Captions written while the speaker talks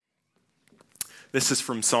This is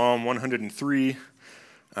from Psalm 103.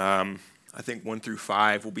 I think 1 through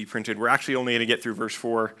 5 will be printed. We're actually only going to get through verse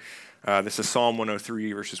 4. This is Psalm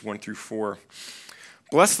 103, verses 1 through 4.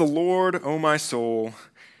 Bless the Lord, O my soul,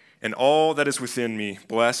 and all that is within me.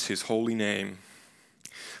 Bless his holy name.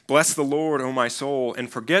 Bless the Lord, O my soul,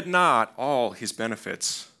 and forget not all his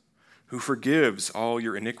benefits, who forgives all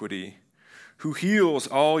your iniquity, who heals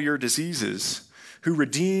all your diseases, who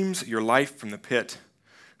redeems your life from the pit,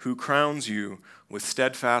 who crowns you with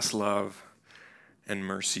steadfast love and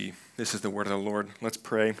mercy. This is the word of the Lord. Let's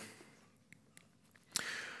pray.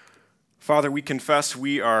 Father, we confess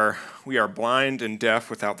we are blind and deaf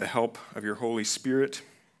without the help of your Holy Spirit.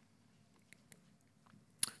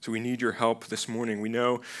 So we need your help this morning. We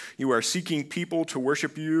know you are seeking people to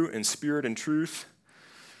worship you in spirit and truth.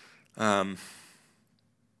 But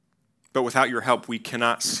without your help, we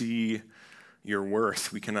cannot see your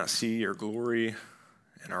worth. We cannot see your glory,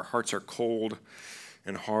 and our hearts are cold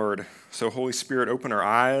and hard. So Holy Spirit, open our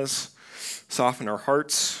eyes, soften our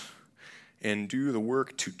hearts, and do the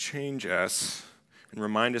work to change us and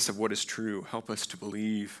remind us of what is true. Help us to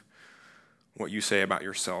believe what you say about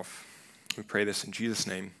yourself. We pray this in Jesus'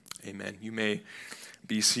 name. Amen. You may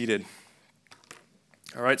be seated.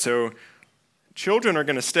 All right, so children are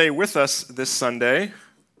going to stay with us this Sunday,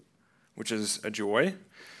 which is a joy.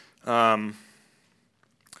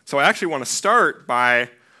 So I actually want to start by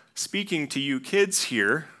speaking to you kids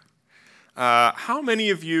here. How many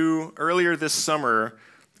of you earlier this summer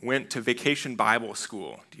went to Vacation Bible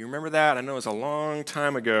School? Do you remember that? I know it was a long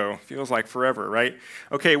time ago. Feels like forever, right?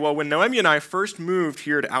 Okay, well, when Noemi and I first moved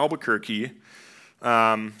here to Albuquerque,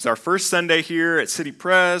 it's our first Sunday here at City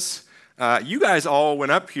Pres. You guys all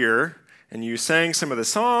went up here and you sang some of the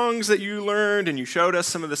songs that you learned and you showed us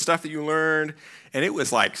some of the stuff that you learned. And it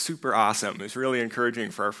was like super awesome. It was really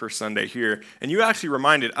encouraging for our first Sunday here. And you actually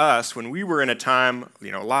reminded us when we were in a time,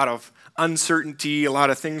 a lot of uncertainty, a lot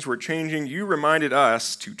of things were changing. You reminded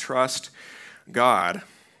us to trust God.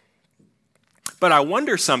 But I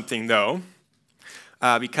wonder something though,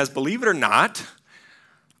 because believe it or not,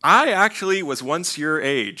 I actually was once your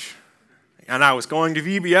age. And I was going to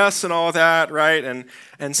VBS and all that, right?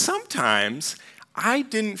 And sometimes I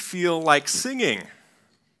didn't feel like singing.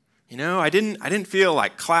 I didn't feel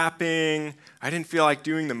like clapping. I didn't feel like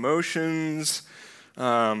doing the motions.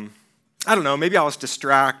 I don't know, maybe I was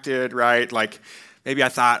distracted, right? Like maybe I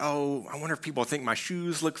thought, I wonder if people think my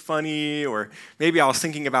shoes look funny, or maybe I was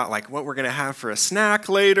thinking about like what we're going to have for a snack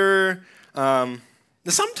later.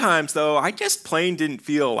 Sometimes though, I just plain didn't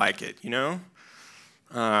feel like it,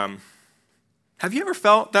 Have you ever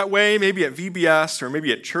felt that way, maybe at VBS or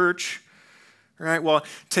maybe at church? Right? Well,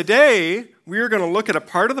 today we're going to look at a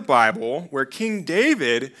part of the Bible where King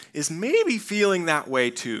David is maybe feeling that way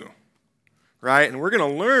too. Right? And we're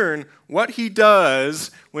going to learn what he does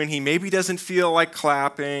when he maybe doesn't feel like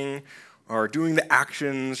clapping or doing the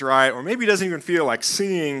actions, right? Or maybe doesn't even feel like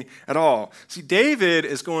singing at all. See, David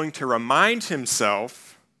is going to remind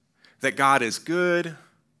himself that God is good,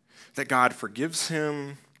 that God forgives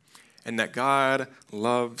him, and that God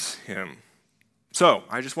loves him. So,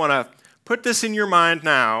 I just want to put this in your mind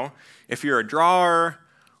now. If you're a drawer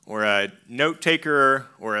or a note taker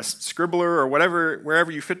or a scribbler or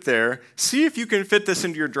wherever you fit there, see if you can fit this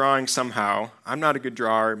into your drawing somehow. I'm not a good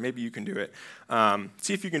drawer. Maybe you can do it.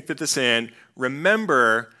 See if you can fit this in.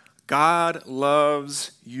 Remember, God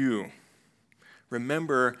loves you.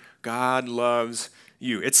 Remember, God loves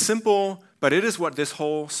you. It's simple, but it is what this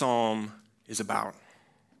whole psalm is about.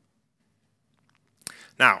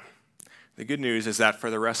 Now, the good news is that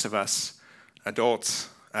for the rest of us adults,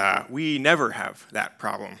 we never have that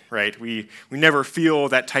problem, right? We never feel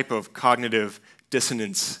that type of cognitive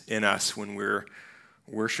dissonance in us when we're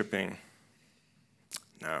worshiping.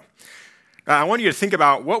 No. I want you to think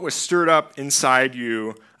about what was stirred up inside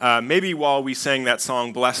you, maybe while we sang that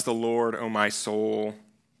song, Bless the Lord, O my soul,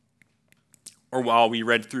 or while we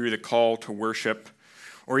read through the call to worship,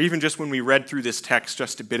 or even just when we read through this text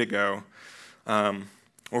just a bit ago.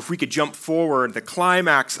 Or if we could jump forward, the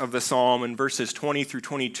climax of the psalm in verses 20 through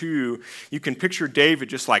 22, you can picture David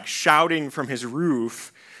just like shouting from his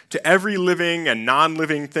roof to every living and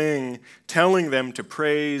non-living thing, telling them to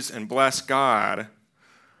praise and bless God.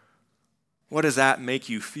 What does that make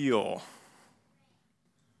you feel?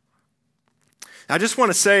 I just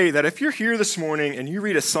want to say that if you're here this morning and you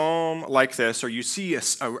read a psalm like this, or you see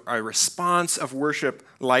a response of worship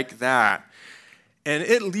like that, and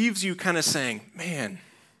it leaves you kind of saying, man,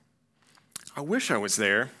 I wish I was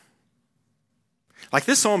there. Like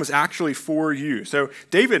this psalm is actually for you. So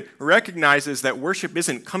David recognizes that worship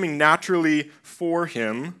isn't coming naturally for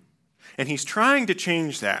him, and he's trying to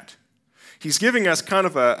change that. He's giving us kind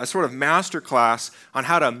of a sort of master class on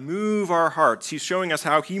how to move our hearts. He's showing us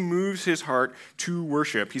how he moves his heart to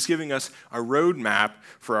worship. He's giving us a roadmap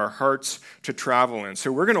for our hearts to travel in.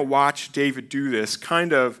 So we're going to watch David do this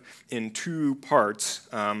kind of in two parts.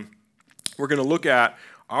 We're going to look at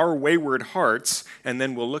our wayward hearts, and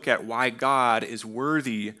then we'll look at why God is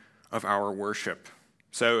worthy of our worship.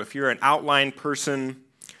 So if you're an outline person,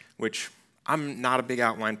 which I'm not a big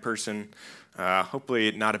outline person,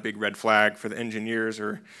 hopefully not a big red flag for the engineers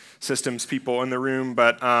or systems people in the room,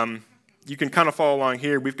 but you can kind of follow along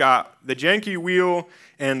here. We've got the janky wheel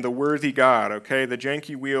and the worthy God, okay? The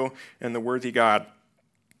janky wheel and the worthy God.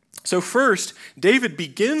 So first, David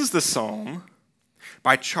begins the psalm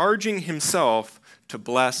by charging himself to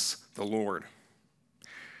bless the Lord.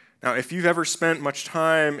 Now, if you've ever spent much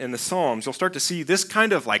time in the Psalms, you'll start to see this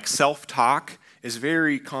kind of like self-talk is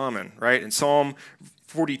very common, right? In Psalm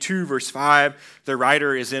 42, verse 5, the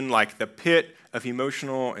writer is in like the pit of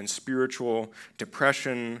emotional and spiritual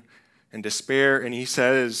depression and despair, and he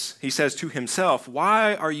says to himself,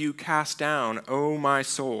 "Why are you cast down, O my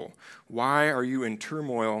soul? Why are you in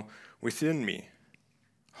turmoil within me?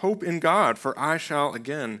 Hope in God, for I shall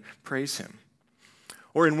again praise him."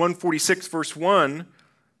 Or in 146, verse 1,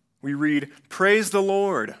 we read, "Praise the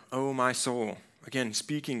Lord, O my soul." Again,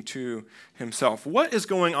 speaking to himself. What is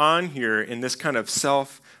going on here in this kind of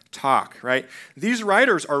self-talk, right? These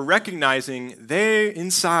writers are recognizing they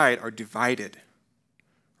inside are divided,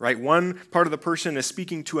 right? One part of the person is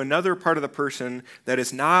speaking to another part of the person that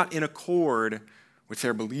is not in accord with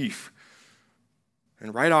their belief.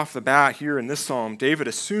 And right off the bat here in this psalm, David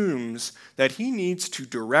assumes that he needs to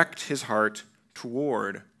direct his heart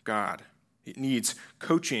toward God. It needs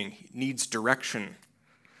coaching, it needs direction.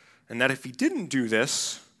 And that if he didn't do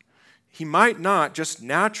this, he might not just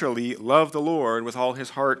naturally love the Lord with all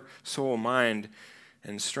his heart, soul, mind,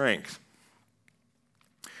 and strength.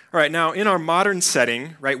 All right, now in our modern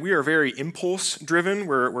setting, right, we are very impulse-driven.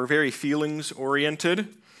 We're very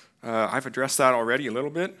feelings-oriented. I've addressed that already a little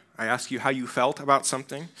bit. I asked you how you felt about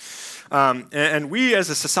something. And we as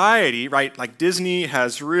a society, right, like Disney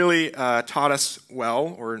has really taught us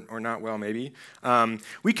well, or not well maybe,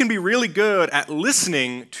 we can be really good at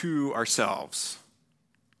listening to ourselves.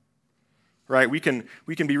 Right? We can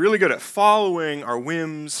be really good at following our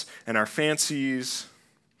whims and our fancies.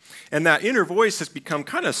 And that inner voice has become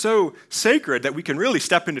kind of so sacred that we can really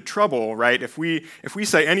step into trouble, right? If we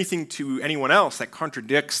say anything to anyone else that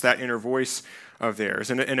contradicts that inner voice of theirs.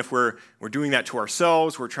 And if we're doing that to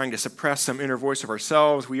ourselves, we're trying to suppress some inner voice of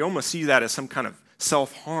ourselves, we almost see that as some kind of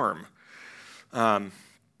self-harm.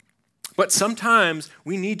 But sometimes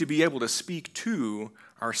we need to be able to speak to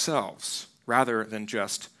ourselves rather than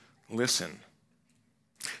just listen.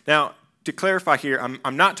 Now, to clarify here,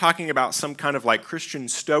 I'm not talking about some kind of like Christian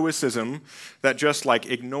stoicism that just like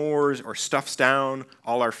ignores or stuffs down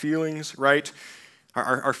all our feelings, right?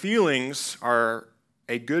 Our feelings are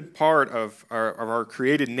a good part of our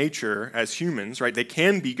created nature as humans, right? They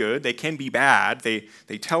can be good, they can be bad. They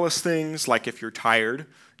tell us things like if you're tired,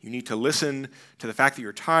 you need to listen to the fact that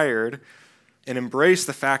you're tired and embrace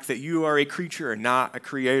the fact that you are a creature and not a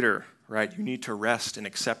creator, right? You need to rest and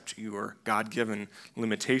accept your God-given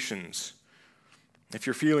limitations. If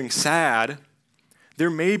you're feeling sad, there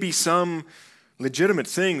may be some legitimate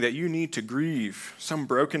thing that you need to grieve, some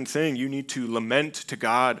broken thing you need to lament to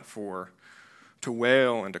God for, to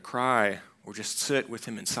wail and to cry, or just sit with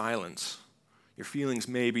him in silence. Your feelings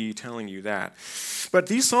may be telling you that. But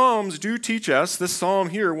these Psalms do teach us, this Psalm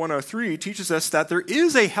here, 103, teaches us that there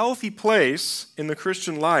is a healthy place in the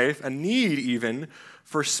Christian life, a need even,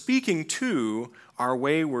 for speaking to our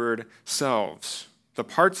wayward selves, the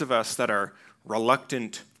parts of us that are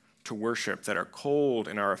reluctant to worship, that are cold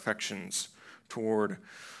in our affections toward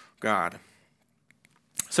God.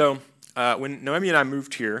 So when Noemi and I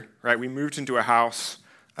moved here, right, we moved into a house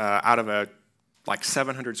out of a like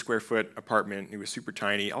 700 square foot apartment. It was super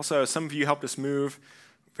tiny. Also, some of you helped us move.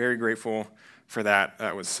 Very grateful for that.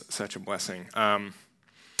 That was such a blessing.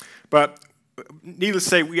 But needless to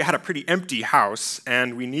say, we had a pretty empty house,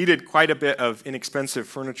 and we needed quite a bit of inexpensive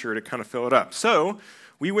furniture to kind of fill it up. So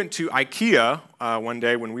we went to IKEA one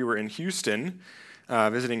day when we were in Houston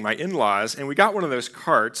visiting my in-laws, and we got one of those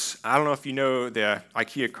carts. I don't know if you know the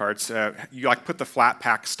IKEA carts. You like put the flat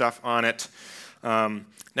pack stuff on it.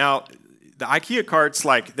 Now, the IKEA carts,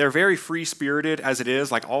 like, they're very free-spirited as it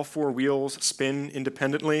is. Like, all four wheels spin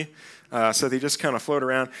independently, so they just kind of float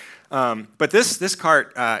around. But this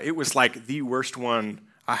cart, it was like the worst one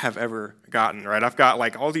I have ever gotten, right? I've got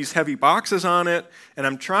like all these heavy boxes on it, and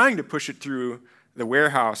I'm trying to push it through the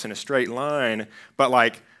warehouse in a straight line, but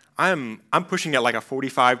like I'm pushing at like a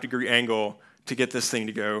 45-degree angle to get this thing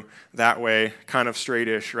to go that way, kind of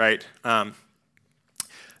straightish, right?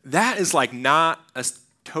 That is like not a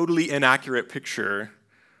totally inaccurate picture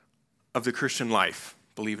of the Christian life,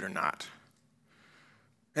 believe it or not.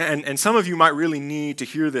 And some of you might really need to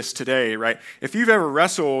hear this today, right? If you've ever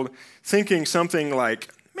wrestled thinking something like,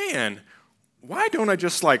 man, why don't I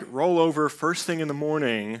just like roll over first thing in the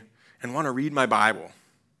morning and want to read my Bible?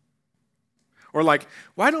 Or like,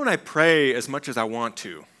 why don't I pray as much as I want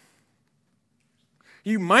to?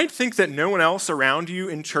 You might think that no one else around you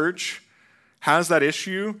in church has that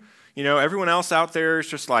issue. You know, everyone else out there is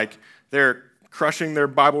just like, they're crushing their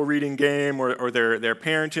Bible reading game or their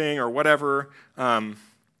parenting or whatever.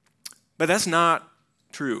 But that's not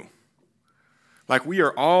true. Like, we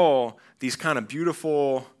are all these kind of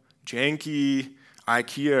beautiful, janky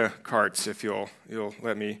IKEA carts, if you'll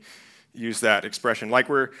let me use that expression. Like,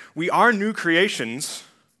 we are new creations,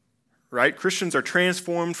 right? Christians are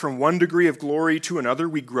transformed from one degree of glory to another.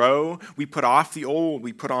 We grow, we put off the old,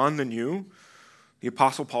 we put on the new. The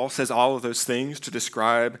Apostle Paul says all of those things to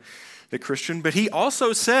describe the Christian. But he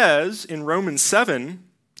also says in Romans 7,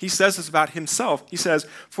 he says this about himself. He says,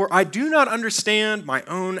 "For I do not understand my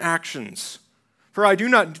own actions. For I do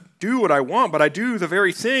not do what I want, but I do the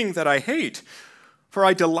very thing that I hate. For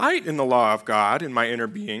I delight in the law of God in my inner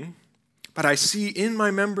being, but I see in my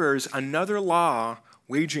members another law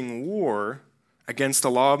waging war against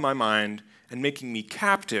the law of my mind and making me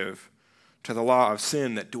captive to the law of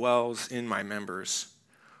sin that dwells in my members.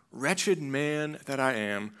 Wretched man that I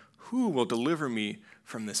am, who will deliver me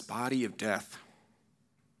from this body of death?"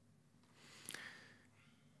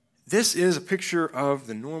 This is a picture of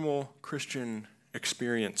the normal Christian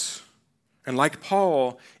experience. And like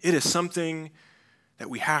Paul, it is something that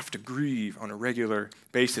we have to grieve on a regular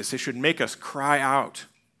basis. It should make us cry out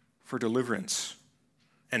for deliverance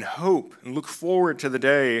and hope and look forward to the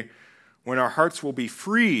day when our hearts will be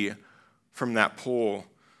free from that pull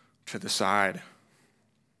to the side.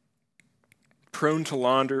 Prone to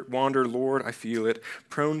wander, Lord, I feel it.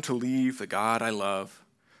 Prone to leave the God I love.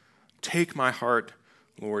 Take my heart,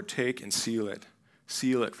 Lord, take and seal it.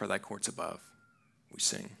 Seal it for thy courts above, we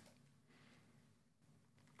sing.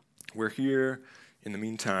 We're here in the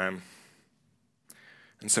meantime.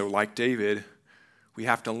 And so, like David, we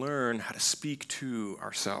have to learn how to speak to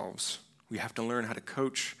ourselves. We have to learn how to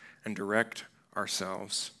coach and direct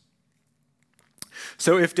ourselves.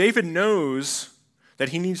 So if David knows that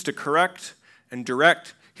he needs to correct and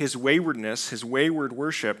direct his waywardness, his wayward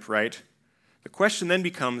worship, right? The question then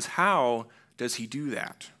becomes, how does he do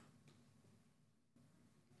that?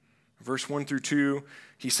 Verse 1 through 2,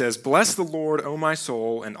 he says, "Bless the Lord, O my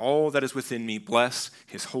soul, and all that is within me, bless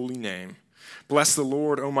his holy name. Bless the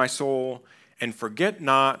Lord, O my soul, and forget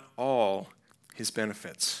not all his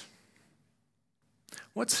benefits."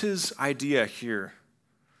 What's his idea here?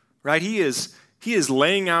 Right? He is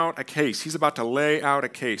laying out a case. He's about to lay out a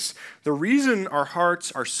case. The reason our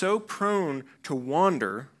hearts are so prone to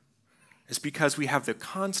wander is because we have the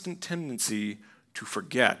constant tendency to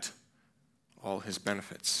forget all his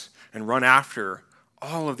benefits and run after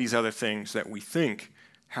all of these other things that we think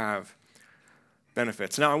have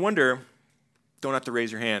benefits. Now, I wonder, don't have to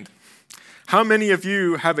raise your hand, how many of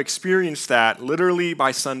you have experienced that literally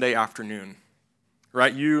by Sunday afternoon?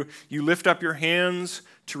 Right? You lift up your hands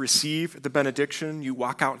to receive the benediction. You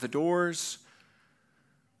walk out the doors.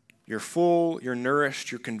 You're full, you're nourished,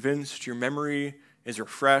 you're convinced, your memory is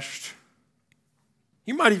refreshed.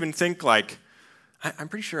 You might even think like, I'm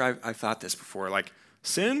pretty sure I've thought this before, like,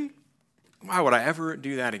 sin? Why would I ever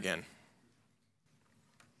do that again?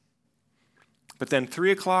 But then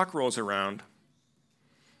 3 o'clock rolls around.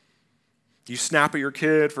 You snap at your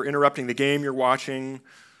kid for interrupting the game you're watching,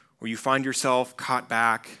 or you find yourself caught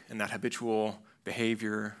back in that habitual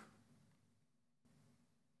behavior.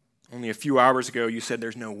 Only a few hours ago, you said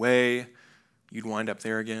there's no way you'd wind up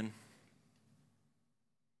there again.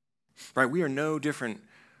 Right? We are no different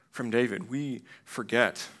from David. We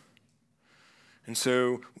forget. And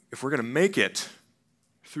so, if we're going to make it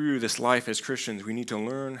through this life as Christians, we need to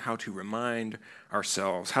learn how to remind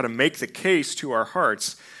ourselves, how to make the case to our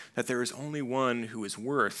hearts that there is only one who is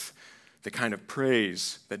worth the kind of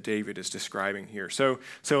praise that David is describing here. So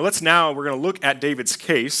we're going to look at David's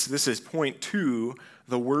case. This is point 2,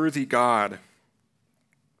 the worthy God.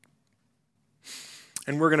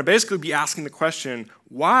 And we're going to basically be asking the question,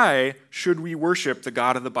 why should we worship the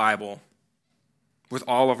God of the Bible with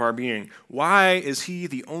all of our being? Why is he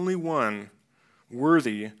the only one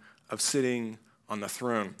worthy of sitting on the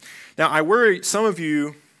throne? Now, I worry some of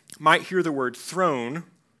you might hear the word throne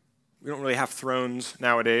We don't really have thrones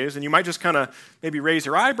nowadays. And you might just kind of maybe raise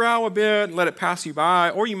your eyebrow a bit and let it pass you by.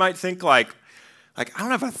 Or you might think like I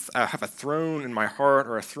don't have a throne in my heart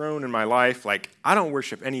or a throne in my life. Like, I don't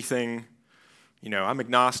worship anything. I'm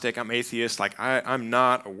agnostic. I'm atheist. Like, I'm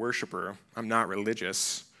not a worshiper. I'm not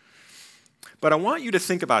religious. But I want you to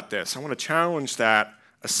think about this. I want to challenge that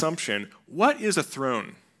assumption. What is a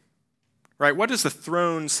throne? Right? What does the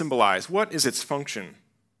throne symbolize? What is its function?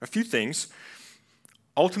 A few things.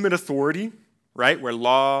 Ultimate authority, right? Where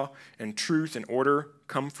law and truth and order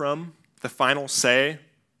come from. The final say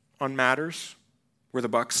on matters, where the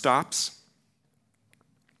buck stops.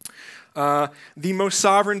 The most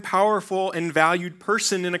sovereign, powerful, and valued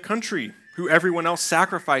person in a country who everyone else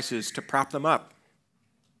sacrifices to prop them up.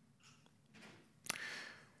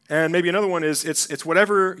 And maybe another one is it's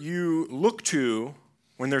whatever you look to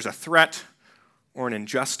when there's a threat or an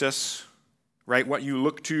injustice, right? What you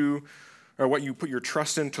look to or what you put your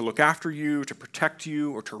trust in to look after you, to protect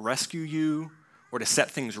you, or to rescue you, or to set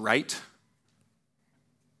things right.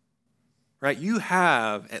 Right? You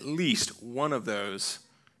have at least one of those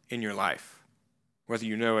in your life, whether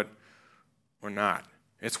you know it or not.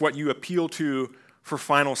 It's what you appeal to for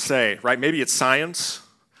final say, right? Maybe it's science.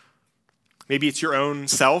 Maybe it's your own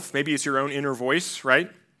self. Maybe it's your own inner voice, right?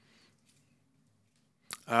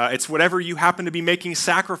 It's whatever you happen to be making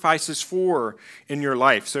sacrifices for in your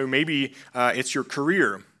life. So maybe it's your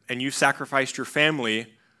career, and you sacrificed your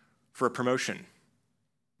family for a promotion.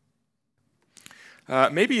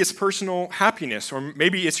 Maybe it's personal happiness, or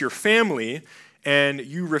maybe it's your family, and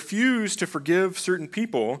you refuse to forgive certain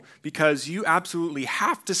people because you absolutely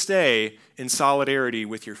have to stay in solidarity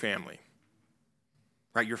with your family.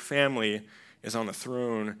 Right? Your family is on the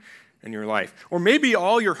throne in your life. Or maybe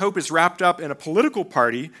all your hope is wrapped up in a political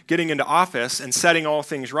party getting into office and setting all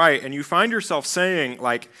things right, and you find yourself saying,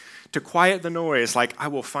 like, to quiet the noise, like, I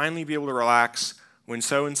will finally be able to relax when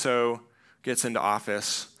so-and-so gets into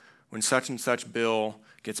office, when such and such bill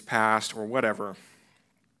gets passed, or whatever.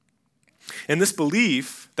 And this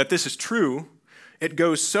belief that this is true, it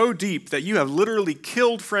goes so deep that you have literally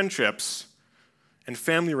killed friendships and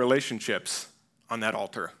family relationships on that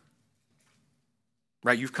altar.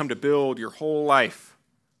 Right? You've come to build your whole life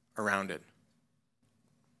around it.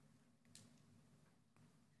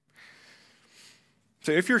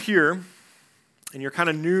 So if you're here and you're kind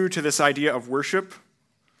of new to this idea of worship,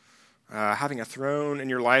 having a throne in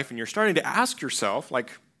your life, and you're starting to ask yourself,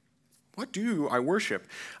 like, what do I worship?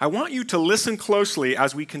 I want you to listen closely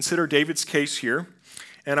as we consider David's case here,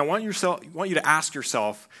 and I want you to ask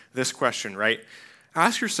yourself this question, right?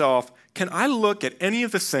 Ask yourself, can I look at any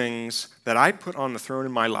of the things that I put on the throne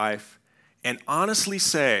in my life and honestly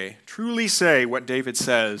say, truly say what David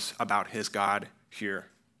says about his God here?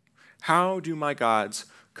 How do my gods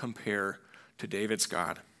compare to David's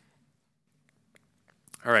God?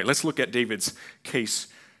 All right, let's look at David's case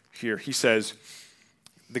here. He says,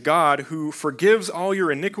 the God who forgives all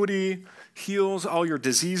your iniquity, heals all your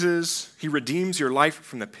diseases, he redeems your life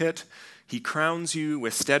from the pit, he crowns you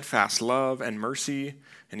with steadfast love and mercy,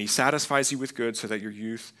 and he satisfies you with good so that your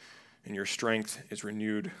youth and your strength is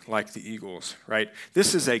renewed like the eagles, right?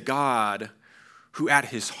 This is a God who at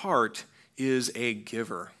his heart is a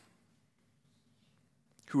giver,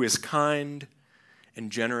 who is kind and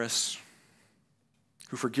generous,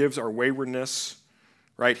 who forgives our waywardness,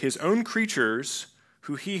 right? His own creatures,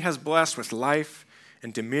 who he has blessed with life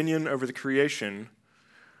and dominion over the creation,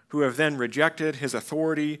 who have then rejected his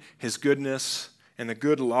authority, his goodness, and the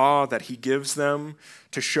good law that he gives them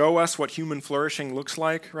to show us what human flourishing looks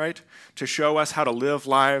like, right? To show us how to live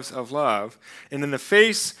lives of love. And in the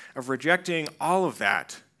face of rejecting all of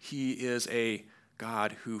that, he is a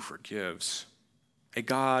God who forgives, a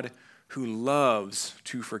God who loves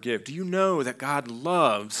to forgive. Do you know that God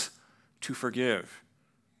loves to forgive?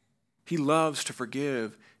 He loves to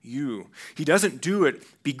forgive you. He doesn't do it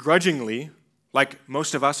begrudgingly like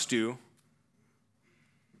most of us do.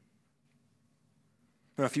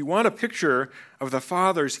 Now, if you want a picture of the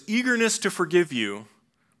Father's eagerness to forgive you,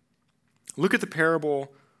 look at the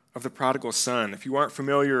parable of the prodigal son. If you aren't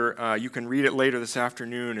familiar, you can read it later this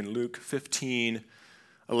afternoon in Luke 15,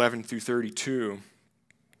 11 through 32.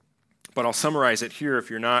 But I'll summarize it here if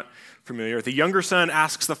you're not familiar. The younger son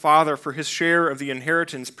asks the father for his share of the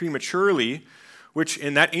inheritance prematurely, which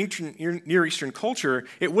in that ancient Near Eastern culture,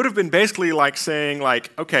 it would have been basically like saying,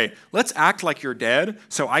 like, okay, let's act like you're dead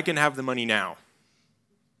so I can have the money now.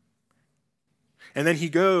 And then he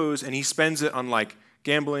goes and he spends it on like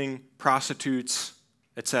gambling, prostitutes,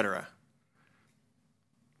 etc.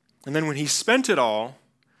 And then when he spent it all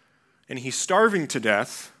and he's starving to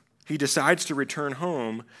death, he decides to return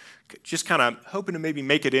home, just kind of hoping to maybe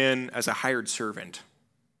make it in as a hired servant.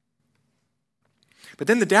 But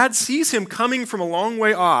then the dad sees him coming from a long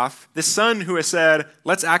way off, the son who has said,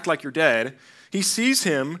 let's act like you're dead. He sees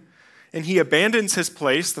him and he abandons his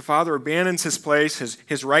place. The father abandons his place,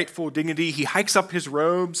 his rightful dignity. He hikes up his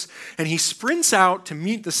robes and he sprints out to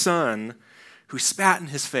meet the son who spat in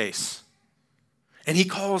his face. And he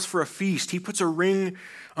calls for a feast. He puts a ring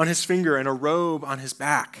on his finger and a robe on his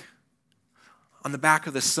back, on the back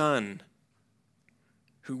of the son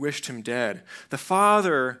who wished him dead. The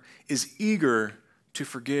Father is eager to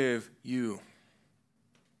forgive you.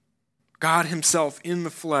 God himself in the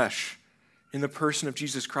flesh, in the person of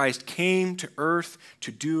Jesus Christ, came to earth to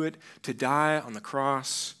do it, to die on the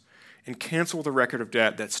cross and cancel the record of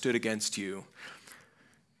debt that stood against you,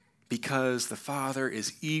 because the Father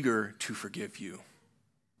is eager to forgive you.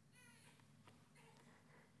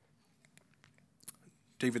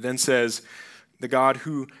 David then says, the God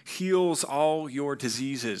who heals all your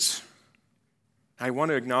diseases. I want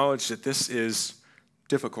to acknowledge that this is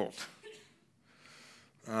difficult.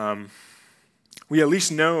 We at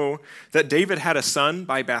least know that David had a son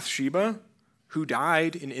by Bathsheba who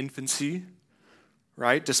died in infancy,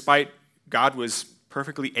 right? Despite God was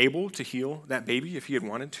perfectly able to heal that baby if he had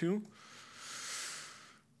wanted to.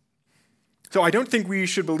 So I don't think we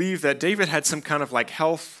should believe that David had some kind of like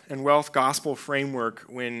health and wealth gospel framework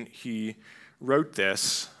when he wrote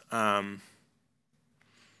this. But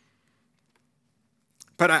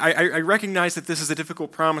I recognize that this is a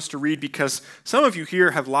difficult promise to read because some of you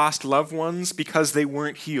here have lost loved ones because they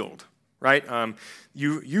weren't healed, right?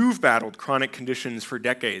 You've battled chronic conditions for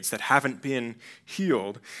decades that haven't been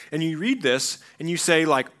healed. And you read this and you say,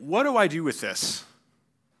 like, what do I do with this?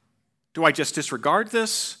 Do I just disregard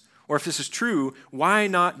this? Or if this is true, why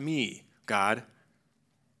not me, God?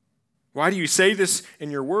 Why do you say this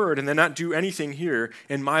in your word and then not do anything here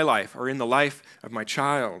in my life or in the life of my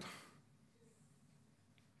child?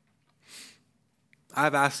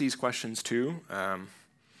 I've asked these questions too.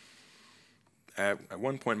 At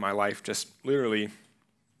one point in my life, just literally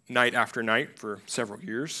night after night for several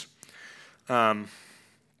years. The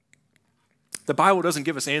Bible doesn't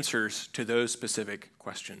give us answers to those specific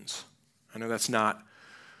questions. I know that's not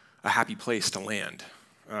a happy place to land.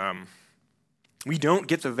 We don't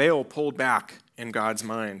get the veil pulled back in God's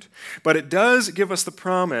mind. But it does give us the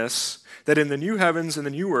promise that in the new heavens and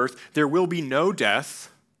the new earth, there will be no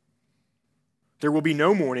death. There will be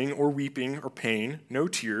no mourning or weeping or pain, no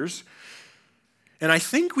tears. And I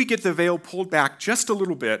think we get the veil pulled back just a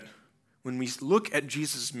little bit when we look at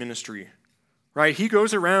Jesus' ministry, right? He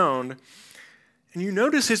goes around, and you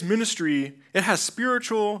notice his ministry, it has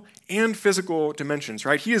spiritual and physical dimensions,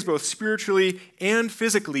 right? He is both spiritually and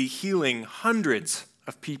physically healing hundreds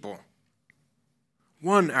of people,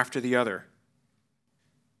 one after the other.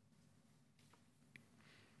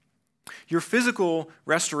 Your physical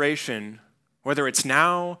restoration, whether it's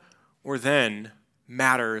now or then,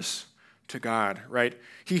 matters to God, right?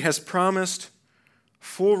 He has promised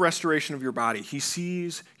full restoration of your body. He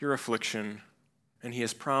sees your affliction, and he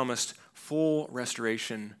has promised full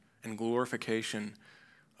restoration and glorification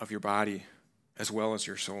of your body as well as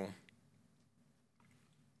your soul.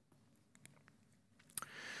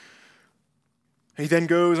 He then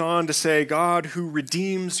goes on to say, God who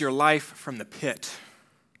redeems your life from the pit.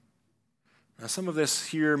 Now, some of us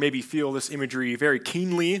here maybe feel this imagery very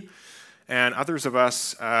keenly, and others of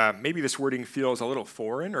us, maybe this wording feels a little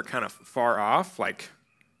foreign or kind of far off, like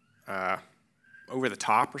over the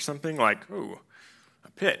top or something, like, oh,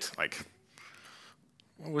 a pit, like,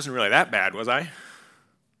 well, it wasn't really that bad, was I?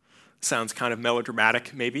 Sounds kind of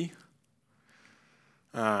melodramatic, maybe.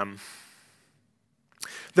 The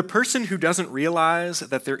person who doesn't realize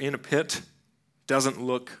that they're in a pit doesn't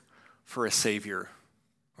look for a savior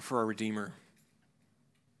or for a redeemer,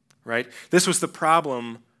 right? This was the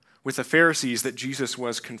problem with the Pharisees that Jesus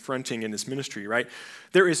was confronting in his ministry, right?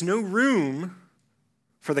 There is no room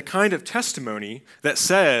for the kind of testimony that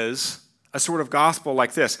says a sort of gospel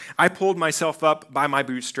like this. I pulled myself up by my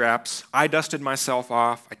bootstraps, I dusted myself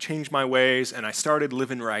off, I changed my ways, and I started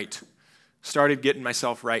living right, started getting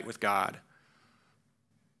myself right with God.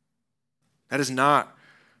 That is not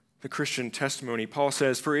the Christian testimony. Paul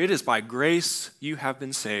says, for it is by grace you have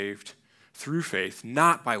been saved through faith,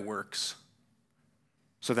 not by works,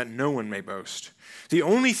 so that no one may boast. The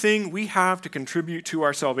only thing we have to contribute to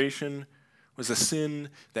our salvation was a sin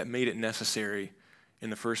that made it necessary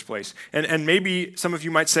in the first place. And maybe some of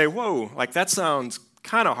you might say, whoa, like that sounds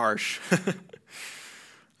kind of harsh.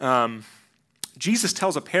 Jesus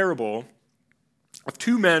tells a parable of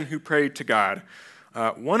two men who prayed to God.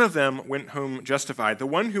 One of them went home justified. The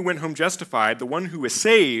one who went home justified, the one who was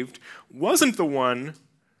saved, wasn't the one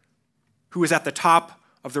who was at the top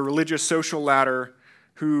of the religious social ladder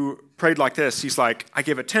who prayed like this. He's like, I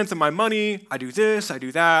give a tenth of my money, I do this, I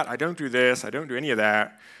do that, I don't do this, I don't do any of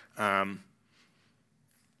that.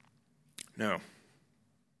 No.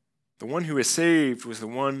 The one who is saved was the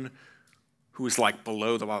one who was like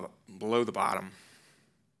below the bottom,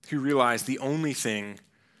 who realized the only thing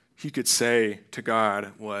he could say to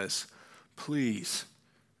God was, please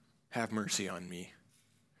have mercy on me.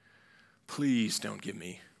 Please don't give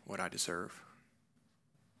me what I deserve.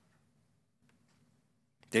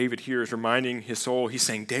 David here is reminding his soul, he's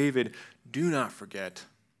saying, David, do not forget.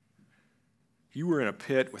 You were in a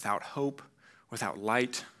pit without hope, without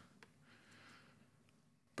light,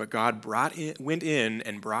 but God went in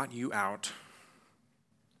and brought you out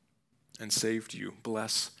and saved you.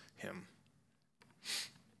 Bless him.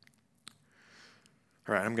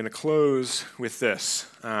 All right, I'm going to close with this.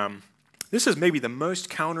 This is maybe the most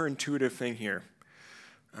counterintuitive thing here.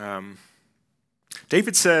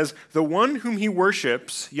 David says, the one whom he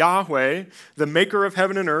worships, Yahweh, the maker of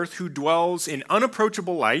heaven and earth, who dwells in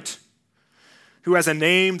unapproachable light, who has a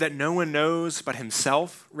name that no one knows but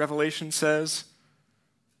himself, Revelation says,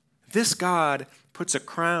 this God puts a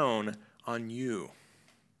crown on you.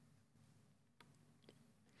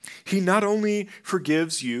 He not only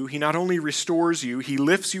forgives you, he not only restores you, he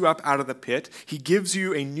lifts you up out of the pit, he gives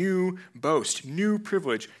you a new boast, new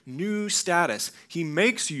privilege, new status. He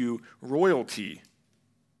makes you royalty.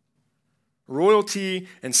 Royalty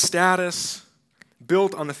and status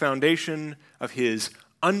built on the foundation of his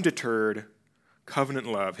undeterred covenant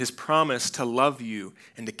love, his promise to love you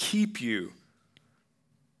and to keep you,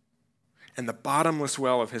 and the bottomless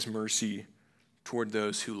well of his mercy toward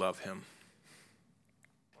those who love him.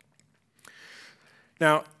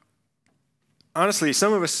 Now, honestly,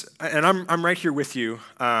 some of us, and I'm right here with you,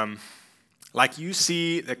 like you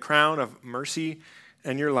see the crown of mercy,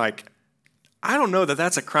 and you're like, I don't know that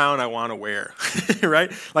that's a crown I want to wear,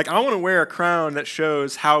 right? Like I want to wear a crown that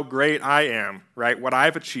shows how great I am, right? What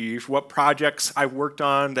I've achieved, what projects I've worked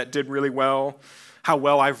on that did really well, how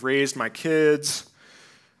well I've raised my kids,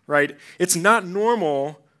 right? It's not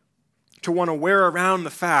normal to want to wear around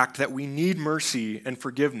the fact that we need mercy and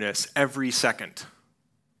forgiveness every second.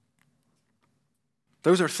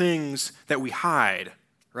 Those are things that we hide,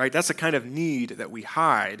 right? That's a kind of need that we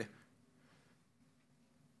hide.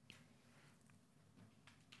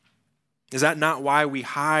 Is that not why we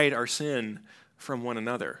hide our sin from one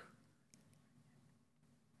another?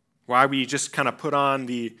 Why we just kind of put on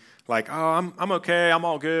the, like, oh, I'm okay, I'm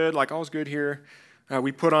all good, like all's good here.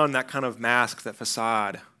 We put on that kind of mask, that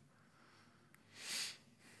facade.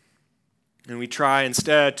 And we try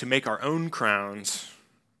instead to make our own crowns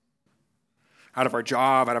out of our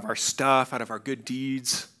job, out of our stuff, out of our good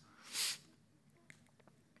deeds.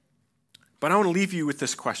 But I want to leave you with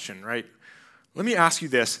this question, right? Let me ask you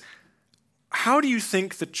this. How do you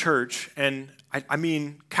think the church, and I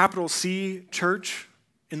mean capital C church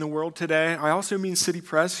in the world today, I also mean City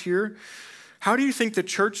Press here, how do you think the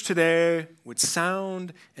church today would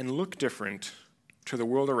sound and look different to the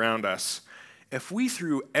world around us if we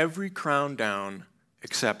threw every crown down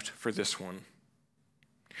except for this one?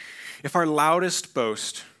 If our loudest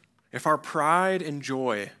boast, if our pride and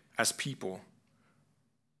joy as people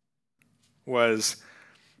was,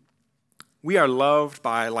 we are loved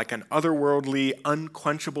by like an otherworldly,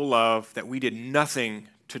 unquenchable love that we did nothing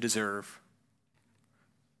to deserve.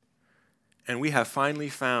 And we have finally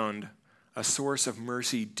found a source of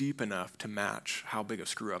mercy deep enough to match how big of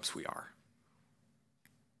screw-ups we are.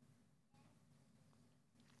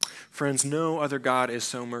 Friends, no other God is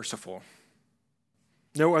so merciful.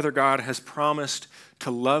 No other God has promised to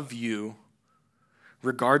love you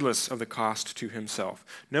regardless of the cost to himself.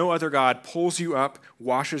 No other God pulls you up,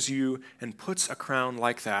 washes you, and puts a crown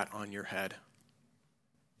like that on your head.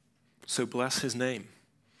 So bless his name.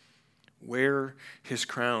 Wear his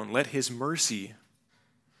crown. Let his mercy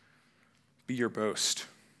be your boast.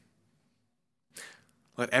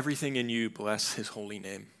 Let everything in you bless his holy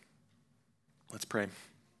name. Let's pray.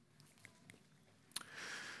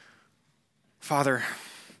 Father,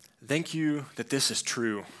 thank you that this is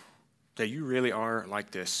true, that you really are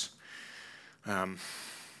like this.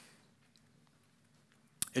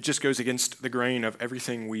 It just goes against the grain of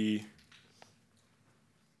everything we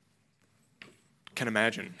can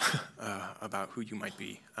imagine about who you might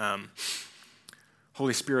be.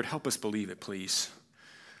 Holy Spirit, help us believe it, please.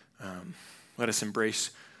 Let us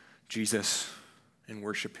embrace Jesus and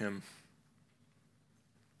worship him.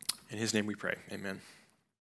 In his name we pray. Amen.